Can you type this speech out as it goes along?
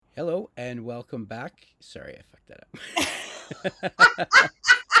Hello and welcome back. Sorry, I fucked that up.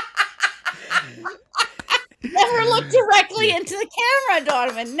 Never look directly into the camera,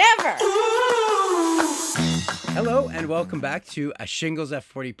 Donovan. Never. Hello and welcome back to a Shingles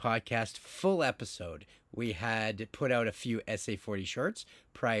F40 podcast full episode. We had put out a few SA40 shorts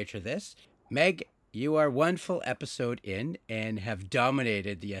prior to this. Meg, you are one full episode in and have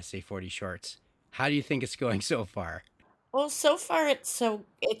dominated the SA40 shorts. How do you think it's going so far? Well, so far it's so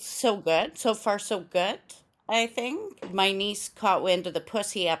good. So far so good. I think my niece caught wind of the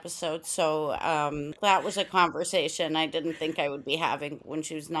pussy episode, so that was a conversation I didn't think I would be having when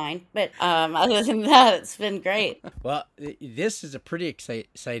she was 9. But other than that, it's been great. Well, this is a pretty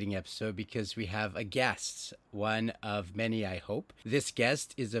exciting episode because we have a guest, one of many, I hope. This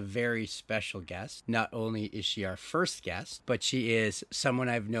guest is a very special guest. Not only is she our first guest, but she is someone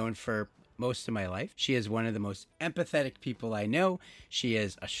I've known for most of my life. She is one of the most empathetic people I know. She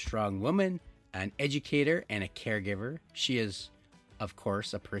is a strong woman, an educator, and a caregiver. She is, of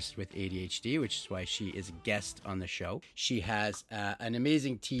course, a person with ADHD, which is why she is a guest on the show. She has an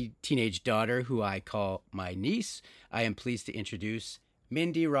amazing teenage daughter who I call my niece. I am pleased to introduce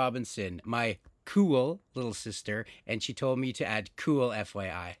Mindy Robinson, my cool little sister, and she told me to add cool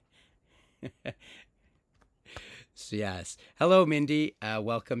FYI. So, yes. Hello, Mindy.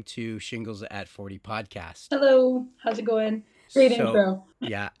 Welcome to Shingles at 40 podcast. Hello, how's it going? Great So, intro.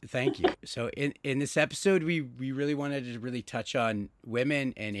 yeah, thank you. So in this episode, we really wanted to really touch on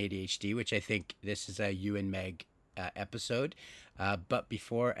women and ADHD, which I think this is a you and Meg episode. But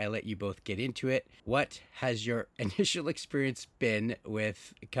before I let you both get into it, what has your initial experience been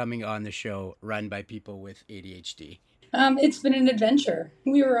with coming on the show run by people with ADHD? It's been an adventure.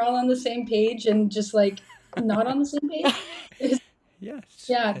 We were all on the same page and just like not on the same page. Yes,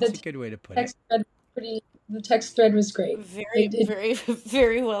 Yeah, that's a good way to put it. the text thread was great. Very, very,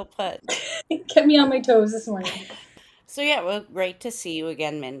 very well put. It kept me on my toes this morning. So yeah, well, great to see you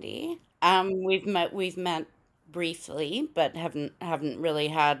again, Mindy. We've met briefly, but haven't really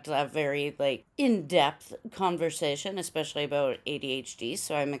had a very like in-depth conversation, especially about ADHD.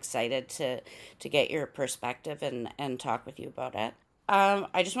 So I'm excited to get your perspective and talk with you about it.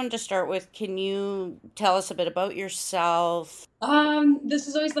 I just wanted to start with, can you tell us a bit about yourself? This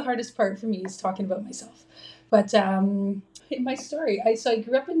is always the hardest part for me is talking about myself. But my story. I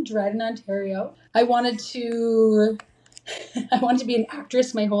grew up in Dryden, Ontario. I wanted to be an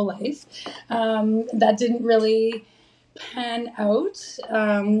actress my whole life. That didn't really pan out,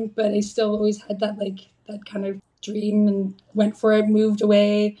 but I still always had that kind of dream and went for it. Moved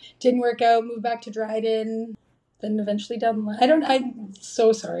away, didn't work out. Moved back to Dryden. Then eventually down the line, I'm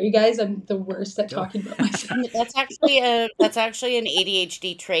so sorry, guys. I'm the worst at talking about myself. That's actually an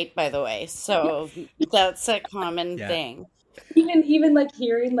ADHD trait, by the way. So that's a common Yeah. thing. Even like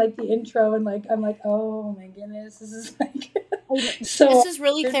hearing like the intro and like I'm like, oh my goodness, this is like so. This is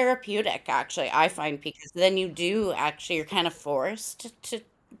really therapeutic, actually, I find, because then you're kind of forced to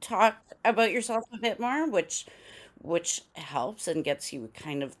talk about yourself a bit more, which helps and gets you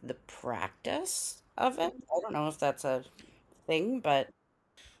kind of the practice of it. I don't know if that's a thing, but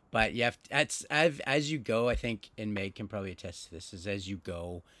But you have as you go, I think, and Meg can probably attest to this, is as you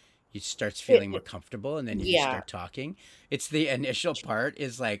go, you start feeling more comfortable and then you just yeah. start talking. It's the initial part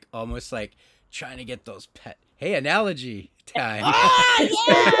is like almost like trying to get those hey, analogy time.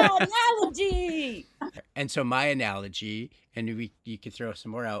 Yeah, analogy. And so my analogy, and you could throw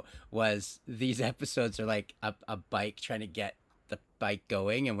some more out, was these episodes are like a bike trying to get the bike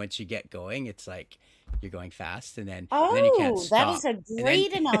going, and once you get going, it's like you're going fast, and then you can't Oh, that stop. is a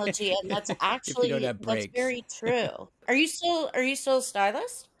great analogy, and that's If you don't actually have that's brakes. very true. Are you still a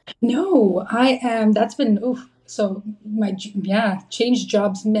stylist? No, I am. That's been so changed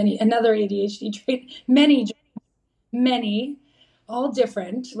jobs another ADHD trait, many, all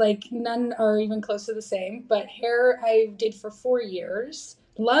different. Like none are even close to the same. But hair I did for 4 years.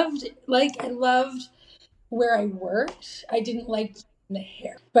 I loved where I worked. I didn't like the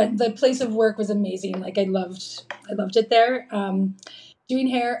hair, but the place of work was amazing. Like I loved it there. Doing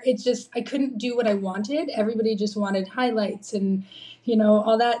hair, it's just I couldn't do what I wanted. Everybody just wanted highlights and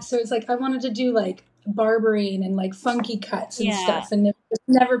all that. So it's like I wanted to do like barbering and like funky cuts and Yeah. stuff, and it was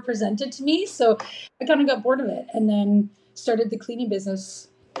never presented to me. So I kind of got bored of it, and then started the cleaning business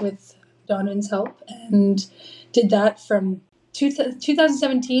with Donovan's help, and did that from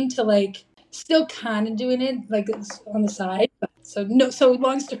 2017 to like still kind of doing it like it's on the side. So no. So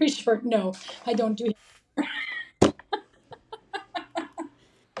long story short, no, I don't do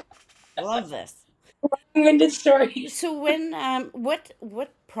Love this. long-winded story. So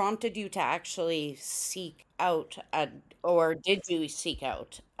what prompted you to actually seek out or did you seek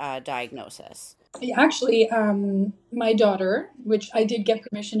out diagnosis? Actually, my daughter, which I did get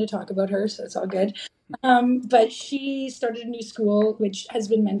permission to talk about her, so it's all good. But she started a new school, which has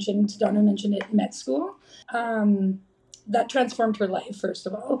been mentioned. Donna mentioned it, Met School. Um, that transformed her life, first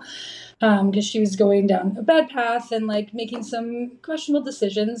of all, because she was going down a bad path and like making some questionable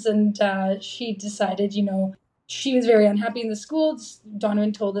decisions. And she decided, she was very unhappy in the school.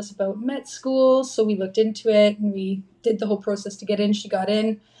 Donovan told us about Met School, so we looked into it and we did the whole process to get in. She got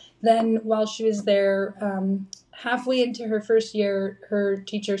in. Then, while she was there, halfway into her first year, her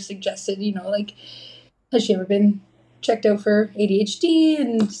teacher suggested, like, has she ever been checked out for ADHD?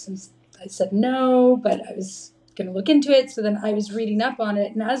 And I said no, but I was going to look into it. So then I was reading up on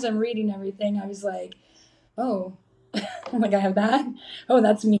it. And as I'm reading everything, I was like, oh, I'm like, I have that. Oh,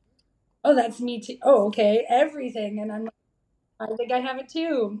 that's me. Oh, that's me too. Oh, okay. Everything. And I'm like, I think I have it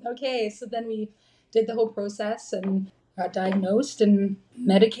too. Okay. So then we did the whole process and got diagnosed and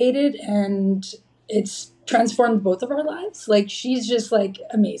medicated. And it's transformed both of our lives. Like, she's just like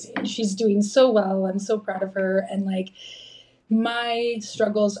amazing. She's doing so well. I'm so proud of her. And like, my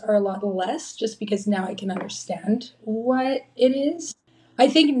struggles are a lot less just because now I can understand what it is. I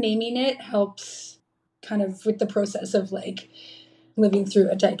think naming it helps kind of with the process of like living through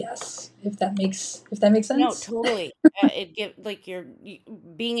it, I guess, if that makes No, sense. totally. It give like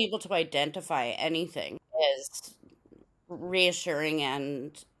being able to identify anything is reassuring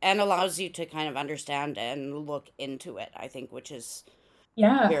and allows you to kind of understand and look into it, I think, which is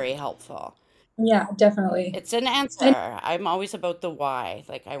Yeah. very helpful. Yeah, definitely. It's an And answer. I'm always about the why.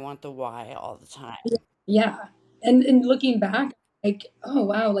 Like I want the why all the time. yeah. And looking back, like, oh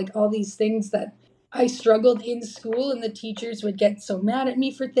wow, like all these things that I struggled in school and the teachers would get so mad at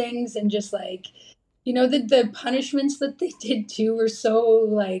me for things and just like, the punishments that they did too were so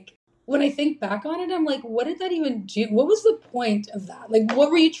like when I think back on it, I'm like, what did that even do? What was the point of that? Like, what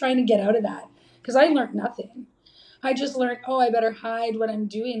were you trying to get out of that? Because I learned nothing. I just learned, oh, I better hide what I'm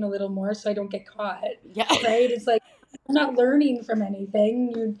doing a little more so I don't get caught. Yeah. Right? It's like I'm not learning from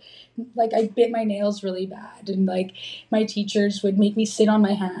anything. Like I bit my nails really bad, and like my teachers would make me sit on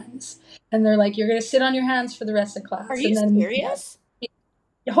my hands, and they're like, "You're gonna sit on your hands for the rest of Are class." you And then, yeah, serious?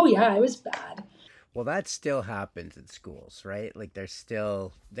 oh yeah, it was bad. Well, that still happens in schools, right? Like there's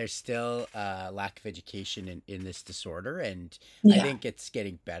still lack of education in this disorder, and I Yeah, think it's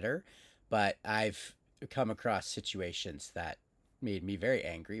getting better. But I've come across situations that made me very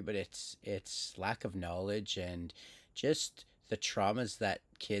angry. But it's lack of knowledge and just the traumas that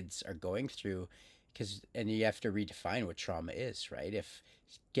kids are going through, and you have to redefine what trauma is, right? If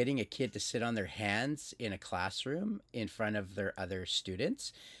getting a kid to sit on their hands in a classroom in front of their other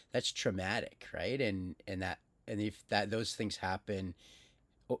students, that's traumatic, right? And if that those things happen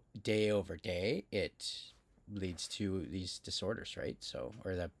day over day, it leads to these disorders, right? So,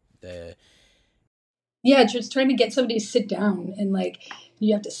 or the yeah, just trying to get somebody to sit down and like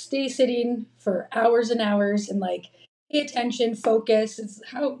you have to stay sitting for hours and hours and like pay attention, focus. It's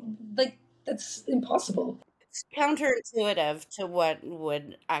how like that's impossible. It's counterintuitive to what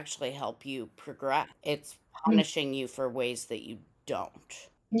would actually help you progress. It's Mm, punishing you for ways that you don't.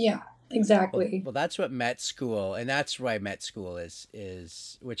 yeah, well, exactly. well, that's what Met School, and that's why Met School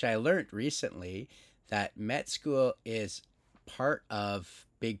is which I learned recently that Met School is part of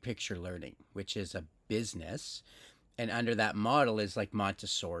big picture learning, which is a business, and under that model is like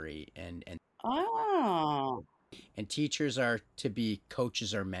Montessori Oh. and teachers are to be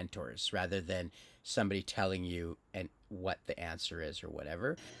coaches or mentors rather than somebody telling you and what the answer is or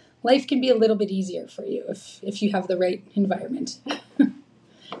whatever. Life can be a little bit easier for you if you have the right environment.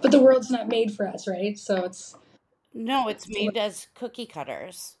 But the world's not made for us, right? So No, it's it's a little, made as cookie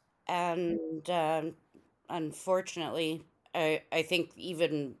cutters. And unfortunately, I think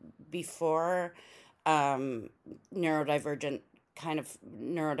even before um, neurodivergent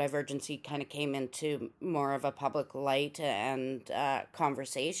neurodivergency kind of came into more of a public light and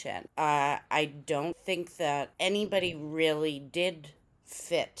conversation. I don't think that anybody really did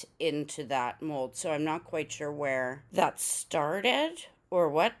fit into that mold. So I'm not quite sure where that started or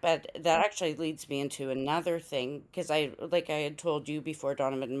what, but that actually leads me into another thing because like I had told you before,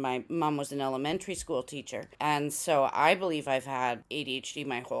 Donovan, my mom was an elementary school teacher, and so I believe I've had ADHD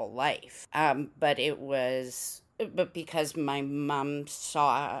my whole life. But because my mom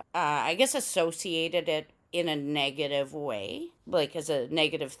saw, I guess, associated it in a negative way, like as a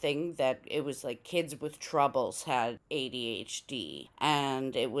negative thing, that it was like kids with troubles had ADHD,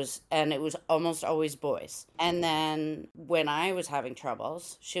 and it was almost always boys. And then when I was having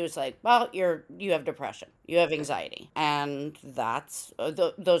troubles, she was like, "Well, you have depression, you have anxiety," and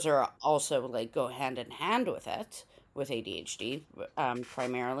those are also like go hand in hand with it. with ADHD,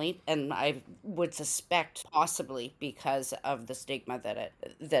 primarily, and I would suspect possibly because of the stigma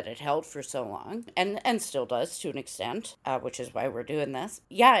that it held for so long, and still does to an extent, which is why we're doing this.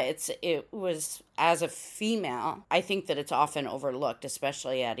 Yeah, it was, as a female, I think that it's often overlooked,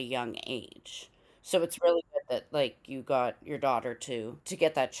 especially at a young age. So it's really good that like you got your daughter to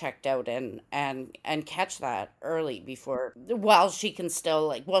get that checked out and catch that early before, while she's still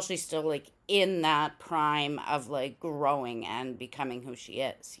like in that prime of like growing and becoming who she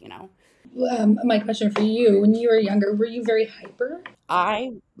is, you know? My question for you: when you were younger, were you very hyper?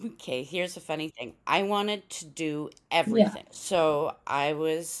 I Okay, here's a funny thing. I wanted to do Yeah. everything. So I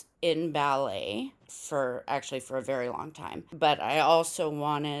was in ballet for a very long time, but I also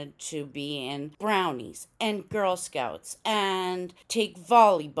wanted to be in brownies and Girl Scouts and take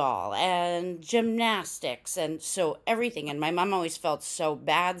volleyball and gymnastics and so everything. And my mom always felt so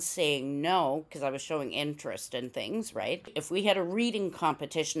bad saying no because I was showing interest in things, right? If we had a reading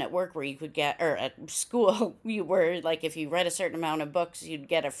competition at work where you could get, or at school, you were like, if you read a certain amount of books, you'd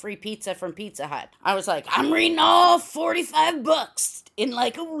get a free pizza from Pizza Hut. I was like, I'm reading all 45 books in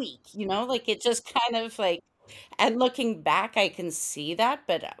like a week, you know, like it just kind of like, and looking back, I can see that,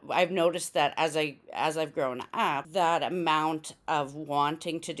 but I've noticed that as I've grown up, that amount of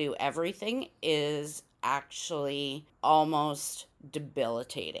wanting to do everything is actually almost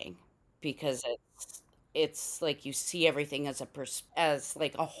debilitating because it's like you see everything as as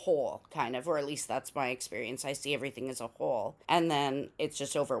like a whole kind of, or at least that's my experience. I see everything as a whole, and then it's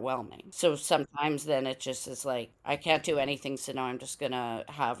just overwhelming. So sometimes then it just is like I can't do anything, so now I'm just gonna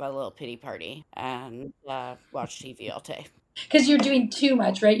have a little pity party and watch TV all day. Because you're doing too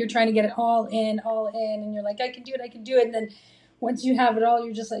much, right? You're trying to get it all in, and you're like, I can do it. And then once you have it all,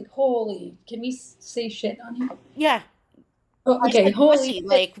 you're just like, holy, can we say shit on here? Yeah, Oh, I okay, said holy pussy shit.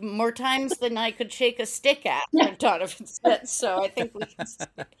 like more times than I could shake a stick at, Yeah, Donovan said. So I think we can say.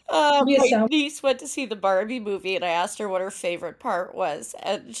 be a My sound. niece went to see the Barbie movie, and I asked her what her favorite part was,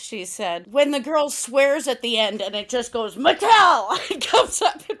 and she said when the girl swears at the end, and it just goes Mattel. It comes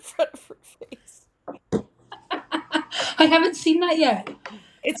up in front of her face. I haven't seen that yet.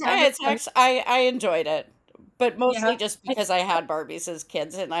 It's I haven't. it's actually I enjoyed it, but mostly Yeah. just because I had Barbies as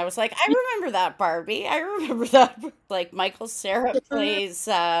kids, and I was like, I remember that Barbie. I remember that. Like Michael Cera plays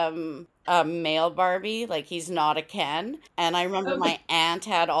a male Barbie, like he's not a Ken. And I remember Okay. my aunt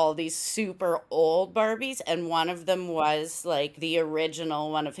had all these super old Barbies, and one of them was like the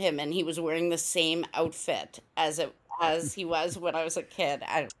original one of him, and he was wearing the same outfit as he was when I was a kid.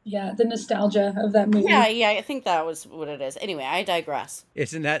 Yeah, the nostalgia of that Yeah, movie. yeah, I think that was what it is. Anyway, I digress.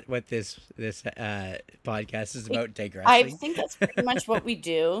 Isn't that what this podcast is about? I Digressing. think that's pretty much what we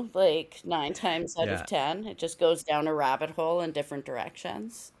do, like 9 times out of Yeah. 10. It just goes down a rabbit hole in different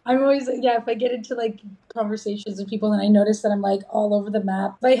directions. I'm always, yeah, if I get into like conversations with people and I notice that I'm like all over the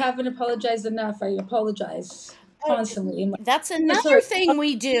map, if I haven't apologized enough, I apologize Oh, constantly. I'm like, that's oh, another sorry. thing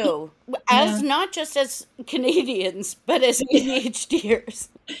we do, as Yeah. not just as Canadians, but as ADHDers.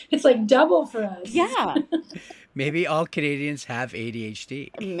 It's like double for us. Yeah, Maybe all Canadians have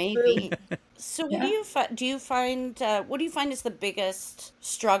ADHD. True. maybe. So, what Yeah. do you find? What do you find is the biggest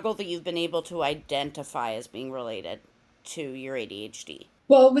struggle that you've been able to identify as being related to your ADHD?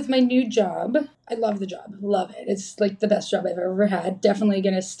 Well, with my new job, I love the job. Love it. It's like the best job I've ever had. Definitely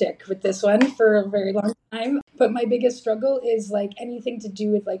going to stick with this one for a very long time. But my biggest struggle is like anything to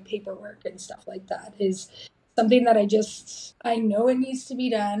do with like paperwork and stuff like that is something that I know it needs to be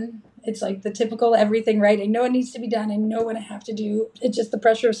done. It's like the typical everything, right? I know it needs to be done. I know what I have to do. It's just the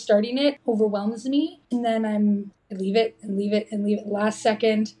pressure of starting it overwhelms me. And then I leave it and leave it and leave it last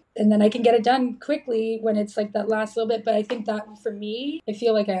second. And then I can get it done quickly when it's like that last little bit. But I think that for me, I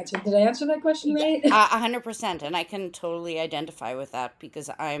feel like I answered. Did I answer that question Yeah, right? 100%. And I can totally identify with that because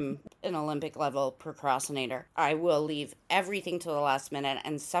I'm an Olympic level procrastinator. I will leave everything to the last minute.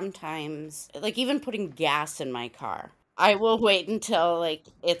 And sometimes, like even putting gas in my car, I will wait until like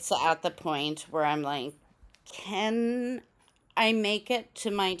it's at the point where I'm like, can I make it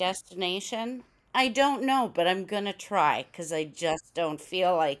to my destination? I don't know, but I'm gonna try because I just don't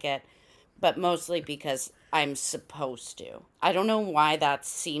feel like it, but mostly because I'm supposed to. I don't know why that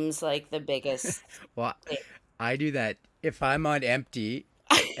seems like the biggest Well, thing. I do that if I'm on empty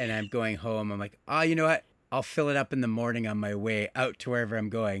and I'm going home. I'm like, oh, you know what? I'll fill it up in the morning on my way out to wherever I'm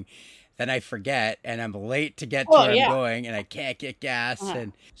going. Then I forget and I'm late to get to Oh where I'm yeah. going and I can't get gas, Uh,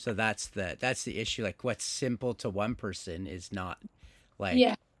 and so that's the issue. Like what's simple to one person is not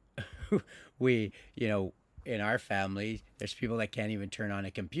Yeah. like we, in our family, there's people that can't even turn on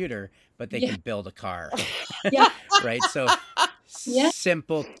a computer, but they Yeah. can build a car. Yeah. Right? So Yeah.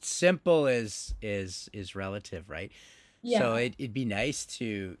 simple is relative, right? So Yeah. it'd be nice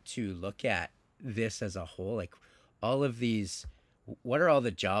to look at this as a whole, like all of these, what are all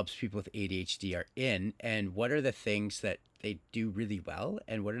the jobs people with ADHD are in, and what are the things that they do really well,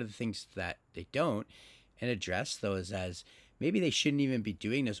 and what are the things that they don't, and address those as maybe they shouldn't even be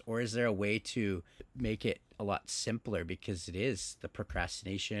doing this, or is there a way to make it a lot simpler, because it is the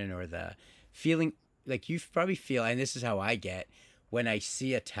procrastination or the feeling like you probably feel, and this is how I get when I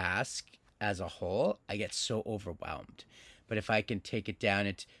see a task as a whole, I get so overwhelmed. But if I can take it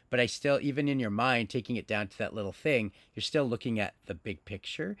down, but I still, even in your mind, taking it down to that little thing, you're still looking at the big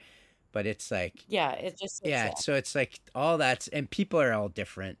picture. But it's like, Yeah, it just it's yeah, so it's like all that's, and people are all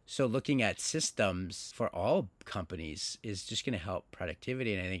different. So looking at systems for all companies is just going to help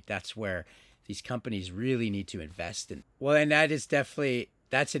productivity. And I think that's where these companies really need to invest in. Well, and that is definitely,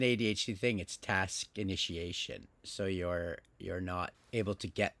 that's an ADHD thing. It's task initiation. So you're not able to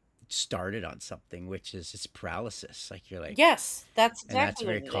get started on something, which is, it's paralysis. Like you're like, yes, that's and that's exactly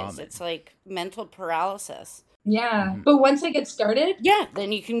what very it is. common. It's like mental paralysis. Yeah. Hmm. But once I get started, Yeah,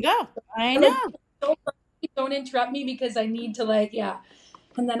 then you can go. I I like know. don't interrupt me because I need to like, yeah.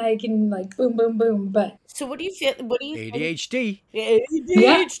 And then I can like boom, boom, boom. But So what do you feel? What do you think? ADHD.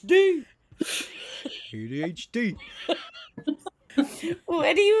 yeah, ADHD. ADHD.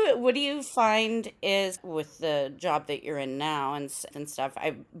 What do you find is with the job that you're in now and stuff?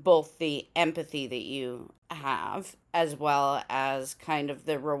 I both the empathy that you have as well as kind of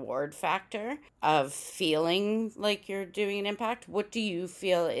the reward factor of feeling like you're doing an impact. What do you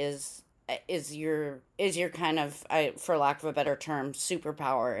feel is your kind of for lack of a better term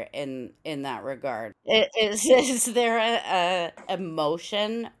superpower in that regard? Is there a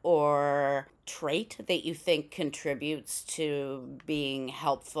emotion or trait that you think contributes to being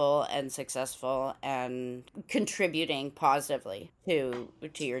helpful and successful and contributing positively to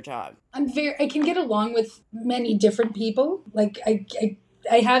your job? I can get along with many different people. Like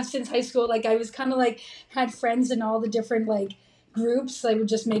I have since high school. Like I was kind of like had friends in all the different like groups. I would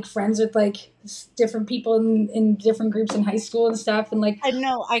just make friends with like different people in different groups in high school and stuff. And like, I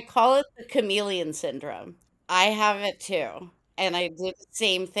know, I call it the chameleon syndrome. I have it too. And I do the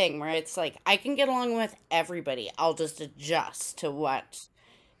same thing where it's like I can get along with everybody. I'll just adjust to what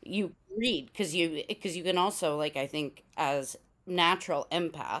you read because you can also like I think as natural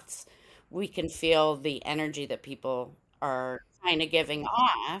empaths, we can feel the energy that people are kind of giving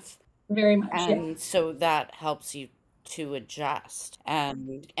off, very much, yeah. and so that helps you to adjust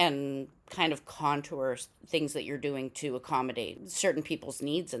and kind of contour things that you're doing to accommodate certain people's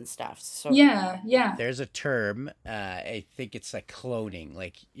needs and stuff. So Yeah, yeah. There's a term, I think it's like cloning,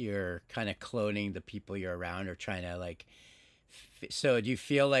 like you're kind of cloning the people you're around, or trying to like, so do you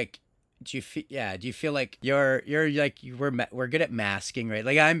feel like, do you feel like you're like, we're good at masking, right?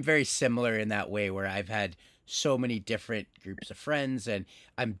 Like I'm very similar in that way, where I've had so many different groups of friends, and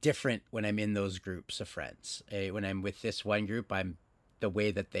I'm different when I'm in those groups of friends. When I'm with this one group, I'm the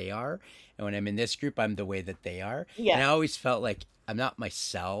way that they are, and when I'm in this group, I'm the way that they are. yeah. And I always felt like I'm not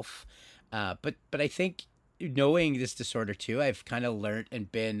myself. But I think, knowing this disorder too, I've kind of learned and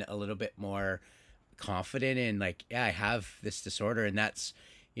been a little bit more confident in, like, yeah, I have this disorder, and that's,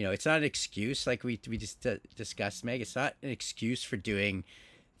 it's not an excuse, like we just discussed, Meg. It's not an excuse for doing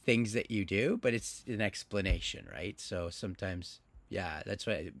things that you do, but it's an explanation, right? So sometimes, yeah, that's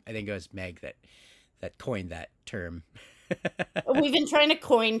what I think it was Meg that coined that term. We've been trying to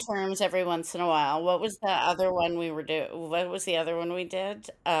coin terms every once in a while. What was the other one we were doing? What was the other one we did?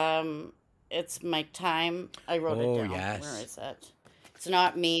 It's my time. I wrote it Oh down. Where yes, is it? It's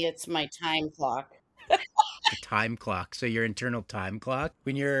not me, it's my time clock. the time clock. So your internal time clock,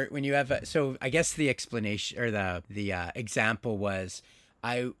 when you have so I guess the explanation, or the example was,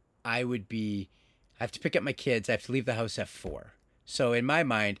 I I would be, I have to pick up my kids, I have to leave the house at 4. So in my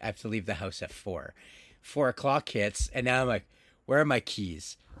mind, I have to leave the house at 4. 4 o'clock hits, and now I'm like, where are my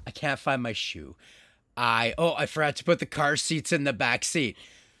keys? I can't find my shoe. I forgot to put the car seats in the back seat.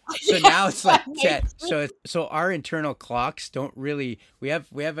 So now it's like 10. So our internal clocks don't really, we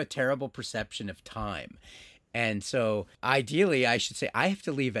have a terrible perception of time. And so ideally, I should say I have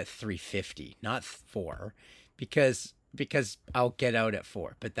to leave at 3:50, not 4, because I'll get out at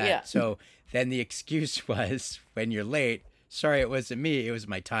 4. But Yeah. so then the excuse was, when you're late, sorry, it wasn't me, it was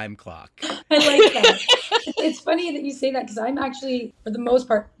my time clock. I like that. It's funny that you say that because I'm actually, for the most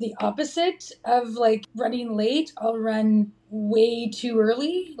part, the opposite of like running late. I'll run way too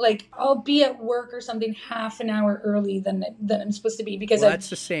early. Like I'll be at work or something half an hour early than I'm supposed to be because Well, I'm that's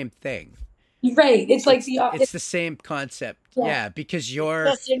the same thing. right. It's like It's the same concept. yeah. Yeah, because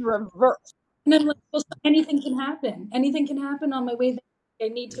Just in reverse. And I'm like, well, so anything can happen. Anything can happen on my way there. I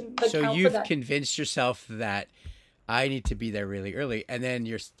need to So account for you've that. convinced yourself that I need to be there really early, and then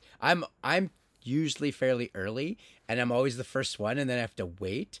I'm usually fairly early, and I'm always the first one, and then I have to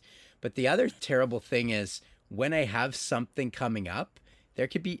wait. But the other terrible thing is when I have something coming up, there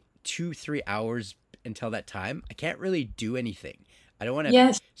could be 2-3 hours until that time. I can't really do anything. I don't want to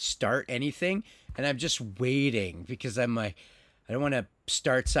Yes. start anything, and I'm just waiting because I'm like, I don't want to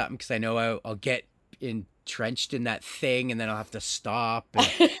start something because I know I'll get entrenched in that thing, and then I'll have to stop.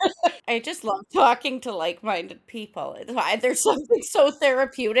 And I just love talking to like-minded people. It's why there's something so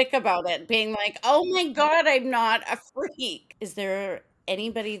therapeutic about it, being like, "Oh my God, I'm not a freak." Is there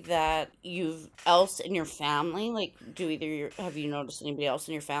anybody that you've else in your family, like, have you noticed anybody else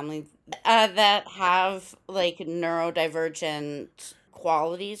in your family that have like neurodivergent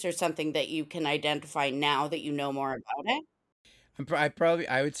qualities or something that you can identify now that you know more about it?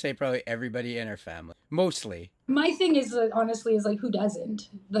 I would say probably everybody in our family, mostly. My thing is honestly is like who doesn't?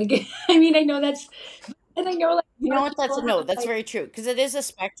 Like I mean I know that's and I know like You know more what? That's people no, have that's like very true because it is a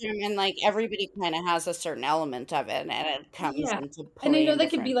spectrum, and like everybody kind of has a certain element of it, and it comes yeah. into And I play know in that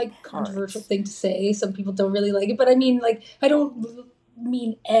could be different like controversial parts. thing to say. Some people don't really like it, but I mean like I don't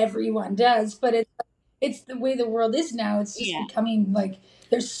mean everyone does, but it's the way the world is now. It's just Yeah. becoming like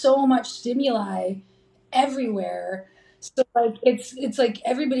there's so much stimuli everywhere. So like it's like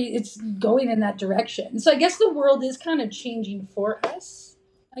everybody it's going in that direction. So I guess the world is kind of changing for us.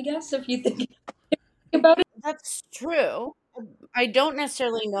 I guess if you think about it. That's true. I don't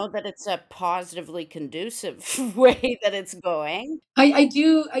necessarily know that it's a positively conducive way that it's going. I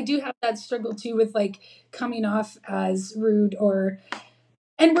do have that struggle too with like coming off as rude or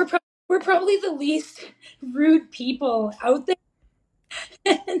and we're probably the least rude people out there.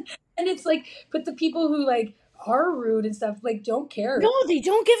 And it's like but the people who like are rude and stuff like don't care. No, they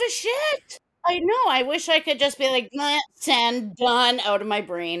don't give a shit. I know. I wish I could just be like, "Nah, send, done, out of my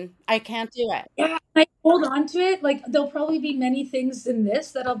brain." I can't do it. Yeah, I hold on to it. Like there'll probably be many things in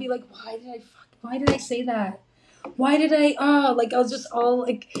this that I'll be like, why did I say that? Why did I like I'll just all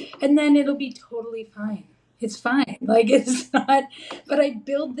like and then it'll be totally fine. It's fine. Like it's not but I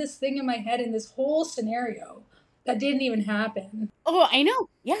build this thing in my head in this whole scenario that didn't even happen. Oh, I know.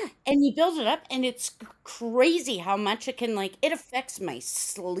 Yeah. And you build it up, and it's crazy how much it can, like, it affects my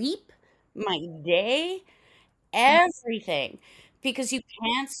sleep, my day, everything, because you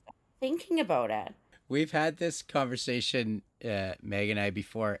can't stop thinking about it. We've had this conversation, Meg and I,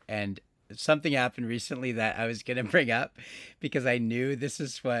 before, and something happened recently that I was going to bring up because I knew this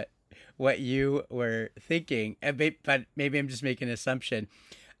is what you were thinking. But maybe I'm just making an assumption.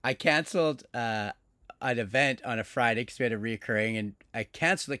 I canceled an event on a Friday because we had a reoccurring, and I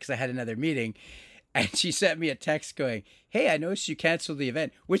canceled it because I had another meeting. And she sent me a text going, "Hey, I noticed you canceled the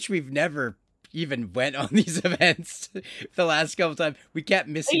event," which we've never even went on these events the last couple times. We kept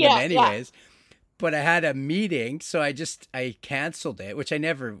missing them Yeah, yeah. anyways, but I had a meeting, so I canceled it, which I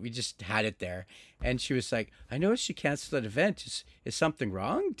never. We just had it there, and she was like, "I noticed you canceled that event. Is something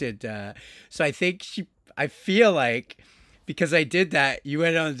wrong? Did so? I think she. I feel like because I did that, you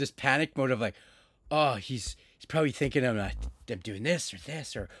went on this panic mode of like, oh, he's probably thinking I'm doing this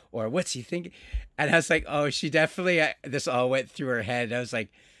or what's he thinking?" And I was like, oh, she definitely. This all went through her head. I was like,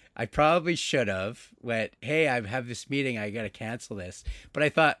 I probably should have went, hey, I have this meeting. I got to cancel this. But I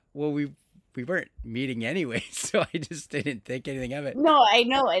thought, well, we weren't meeting anyway, so I just didn't think anything of it. No, I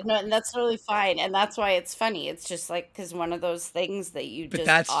know, and that's totally fine, and that's why it's funny. It's just like because one of those things that you But just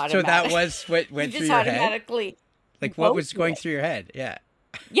that automatic was what you went through just your head. automatically Like what go was to going it. through your head? Yeah.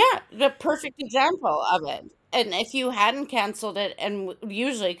 Yeah, the perfect example of it. And if you hadn't canceled it, and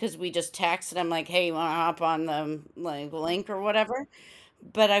usually because we just text, and I'm like, "Hey, you want to hop on the like link or whatever?"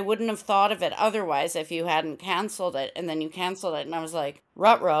 But I wouldn't have thought of it otherwise if you hadn't canceled it, and then you canceled it, and I was like,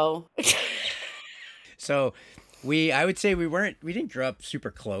 "Rut-row." So I would say we didn't grow up super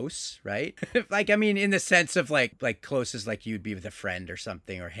close, right? Like I mean in the sense of like close as like you'd be with a friend or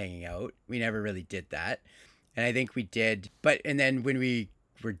something or hanging out. We never really did that. And I think we did, but and then when we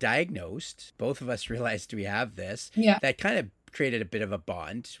were diagnosed, both of us realized we have this. Yeah. That kind of created a bit of a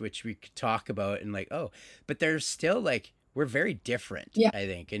bond, which we could talk about and like, oh, but there's still like we're very different, Yeah. I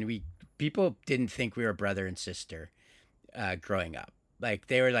think, and we people didn't think we were brother and sister growing up. Like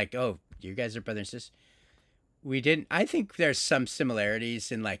they were like, oh, you guys are brother and sister. We didn't. I think there's some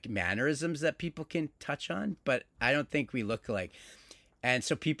similarities in like mannerisms that people can touch on, but I don't think we look alike. And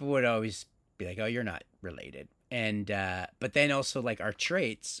so people would always be like, "Oh, you're not related." And but then also like our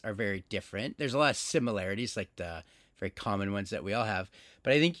traits are very different. There's a lot of similarities, like the very common ones that we all have.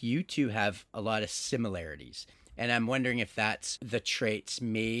 But I think you two have a lot of similarities, and I'm wondering if that's the traits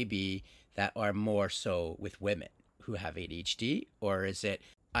maybe that are more so with women who have ADHD? Or is it,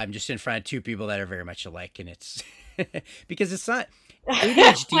 I'm just in front of two people that are very much alike and it's because it's not,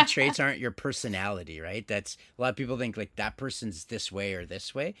 ADHD traits aren't your personality, right? That's a lot of people think like that person's this way or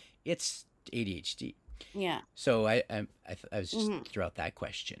this way. It's ADHD. Yeah. So I was just Hmm. throughout that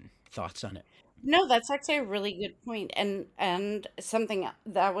question. Thoughts on it? No, that's actually a really good point, and something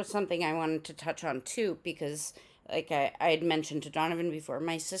that was something I wanted to touch on too, because like I had mentioned to Donovan before,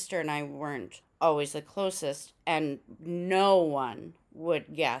 my sister and I weren't always the closest, and no one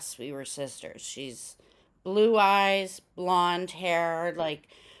would guess we were sisters. She's blue eyes, blonde hair. Like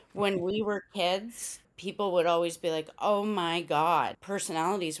when we were kids, people would always be like, "Oh my God."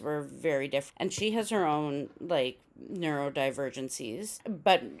 Personalities were very different. And she has her own like neurodivergencies,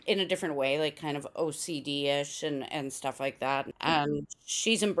 but in a different way, like kind of OCD-ish and stuff like that. And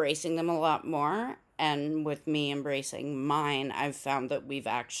she's embracing them a lot more. And with me embracing mine, I've found that we've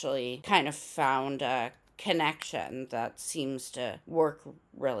actually kind of found a connection that seems to work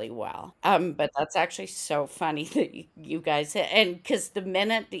really well. But that's actually so funny that you guys and because the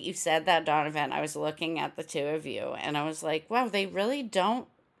minute that you said that, Donovan, I was looking at the two of you and I was like, wow, they really don't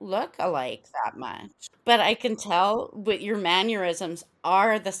look alike that much. But I can tell but your mannerisms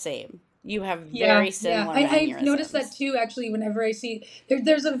are the same. You have Yeah, very yeah. similar I've noticed that mannerisms. too, actually, whenever I see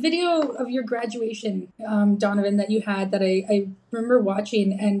there's a video of your graduation, Donovan, that you had that I remember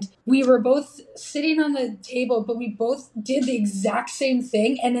watching, and we were both sitting on the table, but we both did the exact same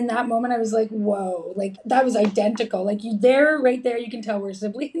thing. And in that moment, I was like, whoa, like that was identical. Like you there, right there, you can tell we're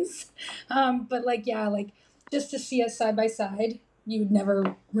siblings. But like, yeah, like just to see us side by side, you'd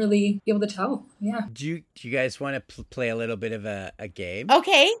never really be able to tell. Yeah. Do you guys want to play a little bit of a game?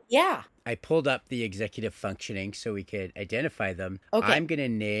 Okay, yeah. I pulled up the executive functioning so we could identify them. Okay. I'm going to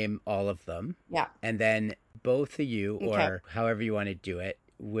name all of them, Yeah. and then both of you, Okay. or however you want to do it,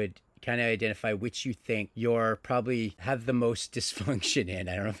 would kind of identify which you think you're probably have the most dysfunction in.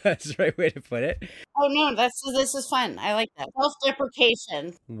 I don't know if that's the right way to put it. Oh no, this is fun. I like that.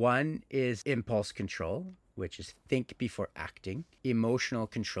 Self-deprecation. One is impulse control, which is think before acting, emotional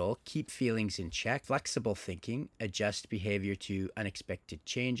control, keep feelings in check, flexible thinking, adjust behavior to unexpected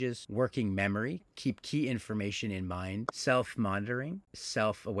changes, working memory, keep key information in mind, self monitoring,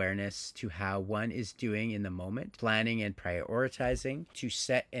 self awareness to how one is doing in the moment, planning and prioritizing, to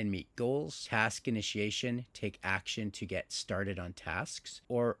set and meet goals, task initiation, take action to get started on tasks,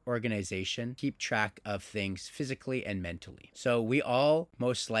 or organization, keep track of things physically and mentally. So we all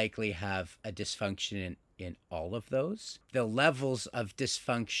most likely have a dysfunction in all of those. The levels of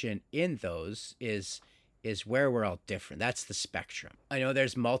dysfunction in those is where we're all different. That's the spectrum. I know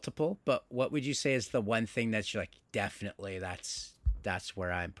there's multiple, but what would you say is the one thing that you're like, definitely that's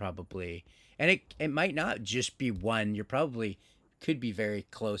where I'm probably, and it might not just be one. You're probably could be very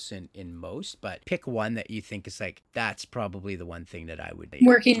close in most, but pick one that you think is like, that's probably the one thing that I would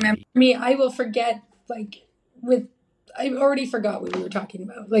Working memory. Me, I will forget like with I already forgot what we were talking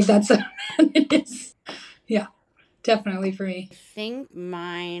about. Like that's it is. Yeah, definitely for me. I think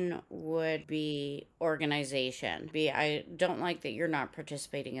mine would be organization. I don't like that you're not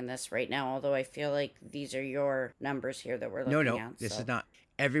participating in this right now, although I feel like these are your numbers here that we're looking No, at. this is So not.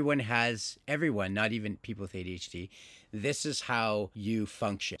 Everyone, not even people with ADHD. This is how you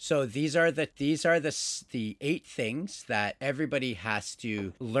function. So these are the 8 things that everybody has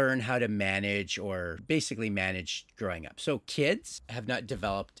to learn how to manage, or basically manage growing up. So kids have not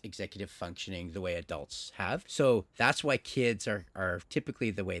developed executive functioning the way adults have. So that's why kids are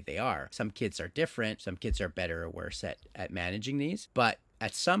typically the way they are. Some kids are different. Some kids are better or worse at managing these. But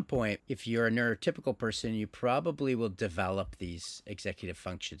at some point, if you're a neurotypical person, you probably will develop these executive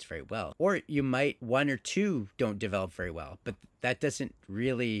functions very well. Or you might, one or two don't develop very well, but that doesn't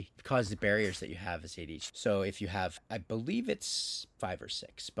really cause the barriers that you have as ADHD. So if you have, I believe it's 5 or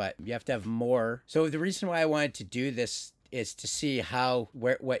 6, but you have to have more. So the reason why I wanted to do this is to see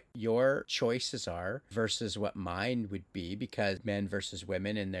what your choices are versus what mine would be, because men versus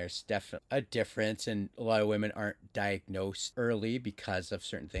women, and there's definitely a difference, and a lot of women aren't diagnosed early because of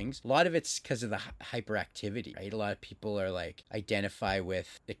certain things. A lot of it's because of the hyperactivity, right? A lot of people are like identify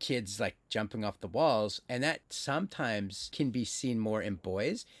with the kids like jumping off the walls, and that sometimes can be seen more in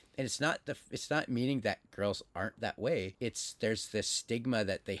boys. And it's not meaning that girls aren't that way. There's this stigma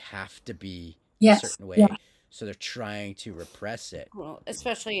that they have to be a Yes. certain Yeah. way, so they're trying to repress it, well,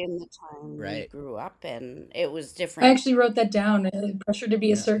 especially in the time we right? grew up in, it was I different. actually wrote that down. Pressure to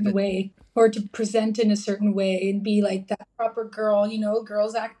be a Yeah, certain way or to present in a certain way and be like that proper girl. You know,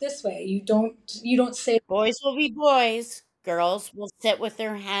 girls act this way. You don't say Boys will be boys. Girls will sit with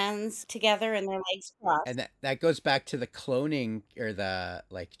their hands together and their legs crossed. And that goes back to the cloning or the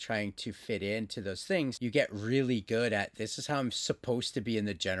like trying to fit into those things. You get really good at this is how I'm supposed to be in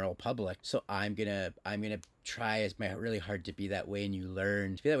the general public. So I'm gonna try as my really hard to be that way, and you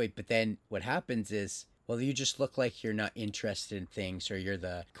learn to be that way. But then what happens is, well, you just look like you're not interested in things, or you're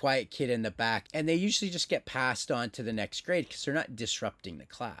the quiet kid in the back, and they usually just get passed on to the next grade because they're not disrupting the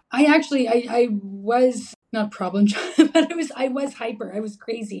class. I was not problem child, but I was hyper. I was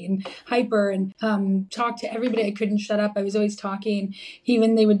crazy and hyper, and talked to everybody. I couldn't shut up. I was always talking.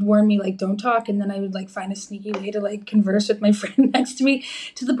 Even they would warn me, like, don't talk, and then I would like find a sneaky way to like converse with my friend next to me,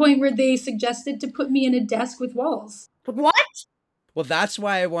 to the point where they suggested to put me in a desk with walls. What? Well, that's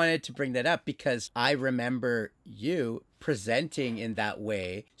why I wanted to bring that up, because I remember you presenting in that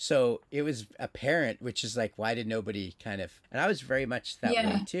way. So it was apparent, which is like, why did nobody kind of, and I was very much that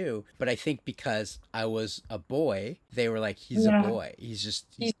way too. But I think because I was a boy, they were like, he's a boy. He's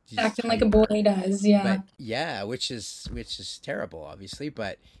acting like a boy does. Yeah. But yeah, which is terrible, obviously.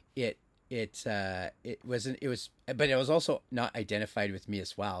 But it was also not identified with me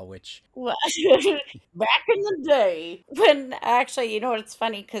as well, which Well, back in the day when actually, you know what, it's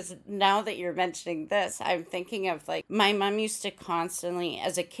funny because now that you're mentioning this, I'm thinking of like my mom used to constantly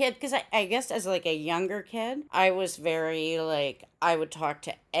as a kid, because I guess as like a younger kid, I was very like, I would talk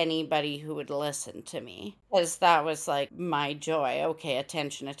to anybody who would listen to me, because that was like my joy. Okay,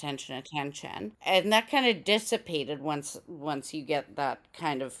 attention, attention, attention. And that kind of dissipated once you get that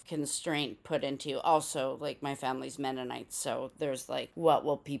kind of constraint put into you. Also, like my family's Mennonites, so there's like, what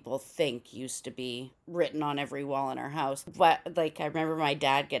will people think used to be written on every wall in our house. But like I remember my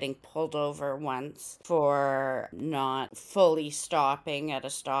dad getting pulled over once for not fully stopping at a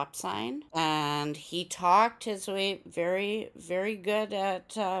stop sign, and he talked his way very, very good at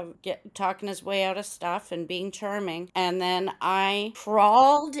talking his way out of stuff and being charming. And then I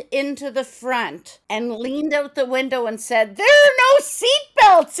crawled into the front and leaned out the window and said, "There are no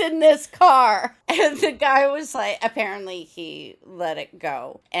seatbelts in this car." And the guy was like, apparently he let it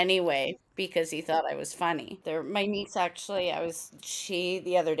go anyway, because he thought I was funny. My niece actually,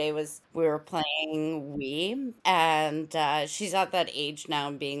 the other day we were playing Wii, and she's at that age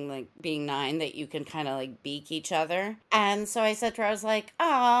now, being 9, that you can kind of like beak each other. And so I said to her, I was like,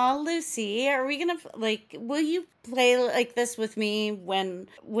 "Aw, Lucy, are we gonna, like, will you play like this with me when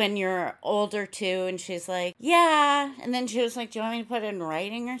you're older too?" And she's like, "Yeah." And then she was like, "Do you want me to put it in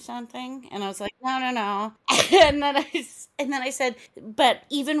writing or something?" And I was like, No. And then I said, "But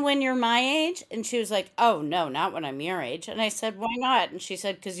even when you're my age?" And she was like, "Oh no, not when I'm your age." And I said, "Why not?" And she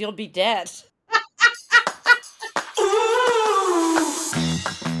said, "'Cause you'll be dead."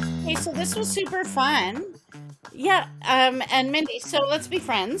 Okay, so this was super fun. Yeah, and Mindy, so let's be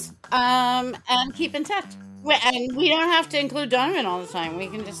friends, and keep in touch. And we don't have to include Donovan all the time. We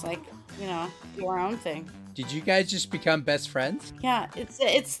can just do our own thing. Did you guys just become best friends? Yeah, it's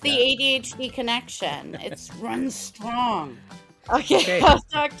the ADHD connection. It's run strong. Okay, I'll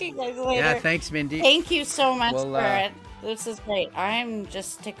talk to you guys later. Yeah, thanks, Mindy. Thank you so much for it. This is great. I'm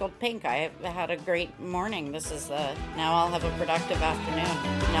just tickled pink. I had a great morning. Now I'll have a productive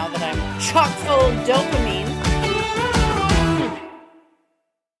afternoon. Now that I'm chock full of dopamine.